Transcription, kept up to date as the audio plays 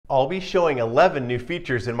I'll be showing 11 new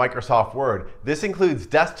features in Microsoft Word. This includes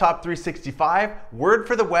Desktop 365, Word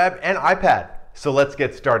for the web, and iPad. So let's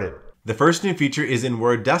get started. The first new feature is in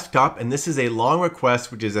Word Desktop, and this is a long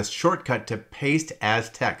request, which is a shortcut to paste as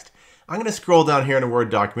text. I'm going to scroll down here in a Word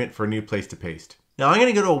document for a new place to paste. Now I'm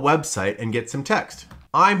going to go to a website and get some text.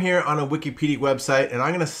 I'm here on a Wikipedia website, and I'm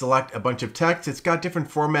going to select a bunch of text. It's got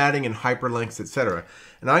different formatting and hyperlinks, etc.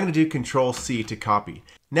 And I'm going to do Control-C to copy.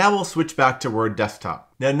 Now we'll switch back to Word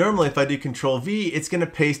Desktop. Now normally if I do Control-V, it's going to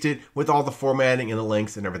paste it with all the formatting and the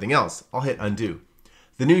links and everything else. I'll hit undo.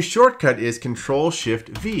 The new shortcut is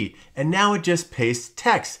Control-Shift-V, and now it just pastes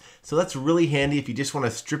text. So that's really handy if you just want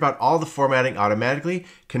to strip out all the formatting automatically.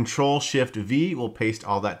 Control-Shift-V will paste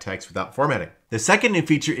all that text without formatting. The second new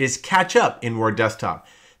feature is Catch Up in Word Desktop.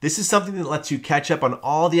 This is something that lets you catch up on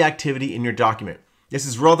all the activity in your document. This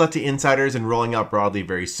is rolled out to insiders and rolling out broadly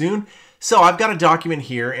very soon. So I've got a document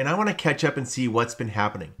here and I want to catch up and see what's been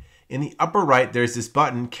happening. In the upper right, there's this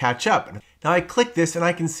button, Catch Up. Now I click this and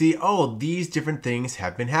I can see, oh, these different things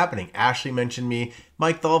have been happening. Ashley mentioned me,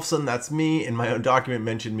 Mike Tholfsen, that's me, and my own document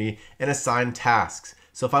mentioned me, and assigned tasks.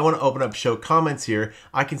 So if I want to open up Show Comments here,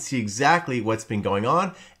 I can see exactly what's been going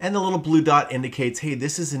on, and the little blue dot indicates, hey,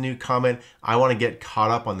 this is a new comment. I want to get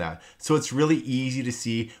caught up on that. So it's really easy to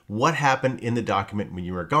see what happened in the document when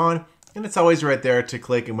you were gone, and it's always right there to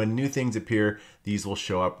click, and when new things appear, these will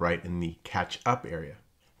show up right in the Catch Up area.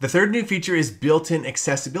 The third new feature is built-in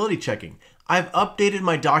accessibility checking. I've updated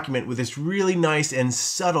my document with this really nice and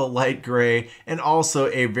subtle light gray and also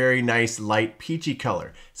a very nice light peachy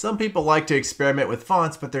color. Some people like to experiment with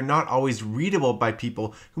fonts, but they're not always readable by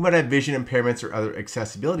people who might have vision impairments or other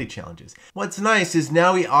accessibility challenges. What's nice is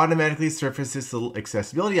now we automatically surface this little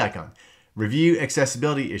accessibility icon. Review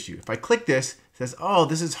accessibility issue. If I click this, it says, oh,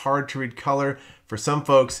 this is hard to read color. For some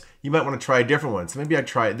folks, you might want to try a different one. So maybe I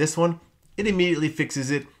try this one. It immediately fixes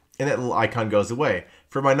it and that little icon goes away.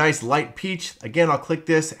 For my nice light peach, again, I'll click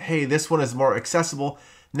this. Hey, this one is more accessible.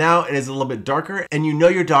 Now it is a little bit darker and you know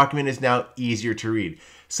your document is now easier to read.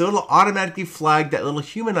 So it'll automatically flag that little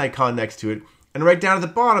human icon next to it. And right down at the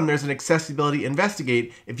bottom, there's an accessibility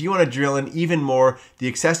investigate. If you want to drill in even more, the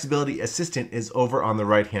accessibility assistant is over on the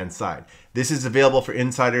right-hand side. This is available for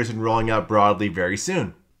insiders and rolling out broadly very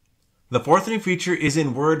soon. The fourth new feature is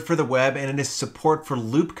in Word for the web, and it is support for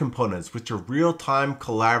loop components, which are real-time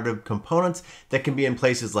collaborative components that can be in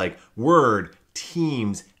places like Word,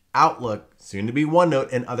 Teams, Outlook, soon to be OneNote,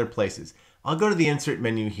 and other places. I'll go to the insert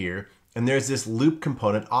menu here, and there's this loop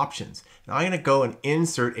component options. Now I'm going to go and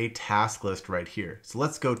insert a task list right here. So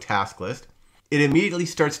let's go task list. It immediately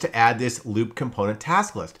starts to add this loop component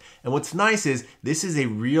task list. And what's nice is this is a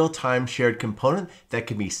real-time shared component that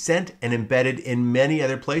can be sent and embedded in many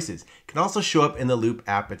other places. It can also show up in the Loop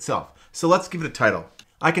app itself. So let's give it a title.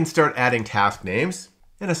 I can start adding task names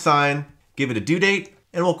and assign, give it a due date,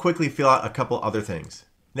 and we'll quickly fill out a couple other things.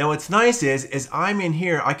 Now what's nice is, as I'm in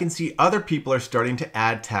here, I can see other people are starting to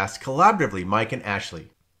add tasks collaboratively, Mike and Ashley.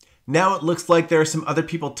 Now it looks like there are some other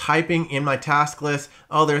people typing in my task list.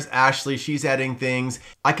 Oh, there's Ashley, she's adding things.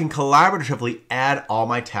 I can collaboratively add all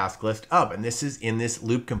my task list up, and this is in this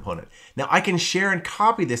loop component. Now I can share and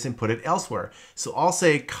copy this and put it elsewhere. So I'll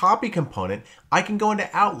say copy component. I can go into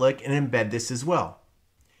Outlook and embed this as well.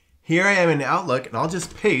 Here I am in Outlook, and I'll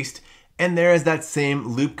just paste, and there is that same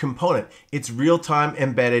loop component. It's real-time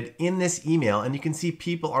embedded in this email, and you can see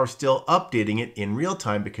people are still updating it in real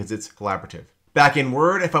time because it's collaborative. Back in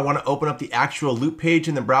Word, if I want to open up the actual Loop page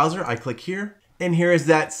in the browser, I click here, and here is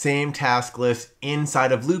that same task list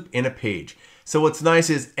inside of Loop in a page. So what's nice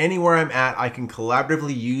is anywhere I'm at, I can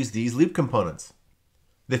collaboratively use these Loop components.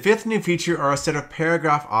 The fifth new feature are a set of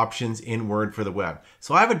paragraph options in Word for the web.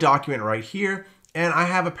 So I have a document right here, and I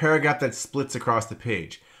have a paragraph that splits across the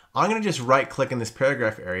page. I'm going to just right-click in this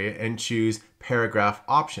paragraph area and choose Paragraph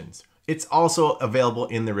Options. It's also available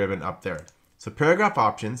in the ribbon up there. So Paragraph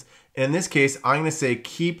Options, and in this case, I'm going to say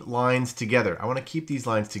Keep Lines Together. I want to keep these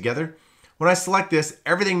lines together. When I select this,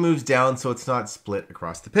 everything moves down so it's not split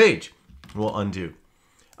across the page. We'll undo.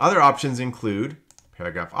 Other options include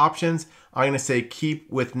Paragraph Options. I'm going to say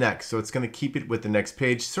Keep with Next, so it's going to keep it with the next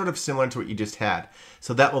page, sort of similar to what you just had.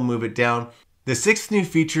 So that will move it down. The sixth new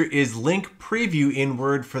feature is Link Preview in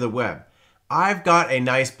Word for the web. I've got a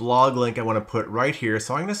nice blog link I want to put right here,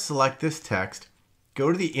 so I'm going to select this text,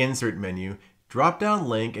 go to the Insert menu, drop down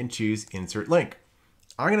Link, and choose Insert Link.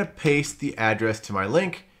 I'm going to paste the address to my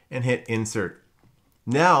link and hit Insert.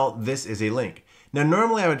 Now this is a link. Now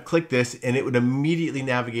normally I would click this and it would immediately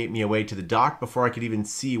navigate me away to the doc before I could even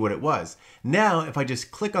see what it was. Now if I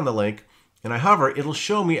just click on the link and I hover, it'll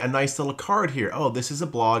show me a nice little card here. Oh, this is a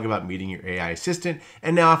blog about meeting your AI assistant.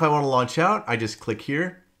 And now if I want to launch out, I just click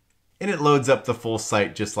here and it loads up the full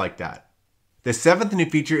site just like that. The seventh new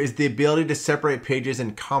feature is the ability to separate pages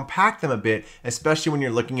and compact them a bit, especially when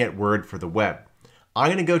you're looking at Word for the web. I'm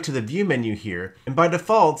going to go to the View menu here, and by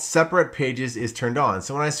default, Separate Pages is turned on.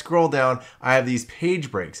 So when I scroll down, I have these page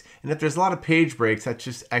breaks. And if there's a lot of page breaks, that's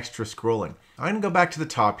just extra scrolling. I'm going to go back to the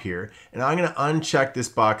top here, and I'm going to uncheck this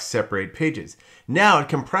box, Separate Pages. Now it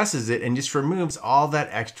compresses it and just removes all that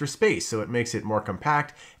extra space, so it makes it more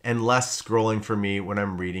compact and less scrolling for me when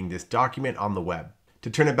I'm reading this document on the web. To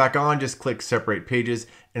turn it back on, just click Separate Pages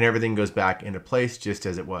and everything goes back into place just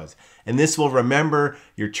as it was. And this will remember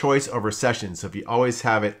your choice over sessions. So if you always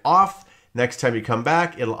have it off, next time you come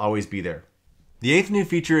back, it'll always be there. The eighth new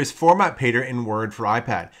feature is Format Painter in Word for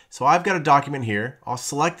iPad. So I've got a document here. I'll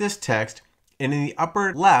select this text, and in the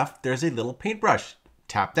upper left, there's a little paintbrush.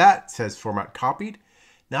 Tap that, it says Format Copied.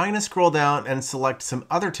 Now I'm going to scroll down and select some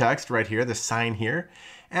other text right here, the sign here.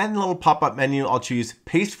 And the little pop-up menu, I'll choose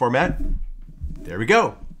Paste Format. There we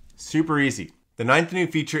go. Super easy. The ninth new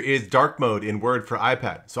feature is dark mode in Word for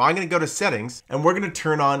iPad. So I'm going to go to settings and we're going to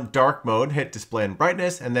turn on dark mode, hit display and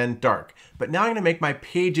brightness and then dark. But now I'm going to make my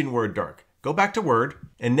page in Word dark. Go back to Word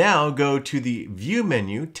and now go to the View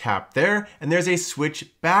menu, tap there, and there's a switch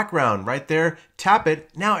background right there. Tap it.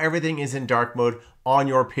 Now everything is in dark mode on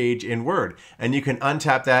your page in Word. And you can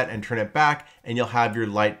untap that and turn it back and you'll have your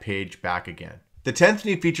light page back again. The 10th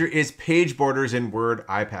new feature is page borders in Word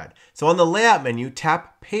iPad. So on the layout menu,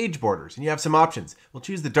 tap page borders and you have some options. We'll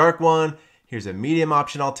choose the dark one. Here's a medium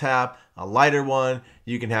option I'll tap, a lighter one.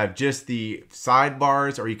 You can have just the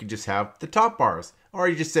sidebars or you can just have the top bars. Or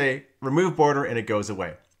you just say remove border and it goes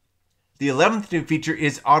away. The 11th new feature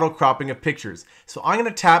is auto cropping of pictures. So I'm going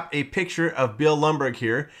to tap a picture of Bill Lumbergh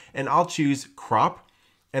here and I'll choose crop.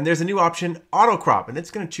 And there's a new option, auto crop, and it's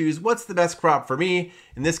going to choose what's the best crop for me.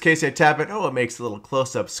 In this case, I tap it. Oh, it makes a little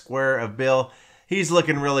close-up square of Bill. He's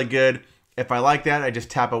looking really good. If I like that, I just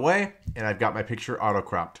tap away, and I've got my picture auto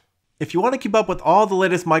cropped. If you want to keep up with all the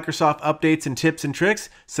latest Microsoft updates and tips and tricks,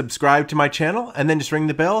 subscribe to my channel, and then just ring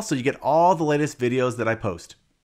the bell so you get all the latest videos that I post.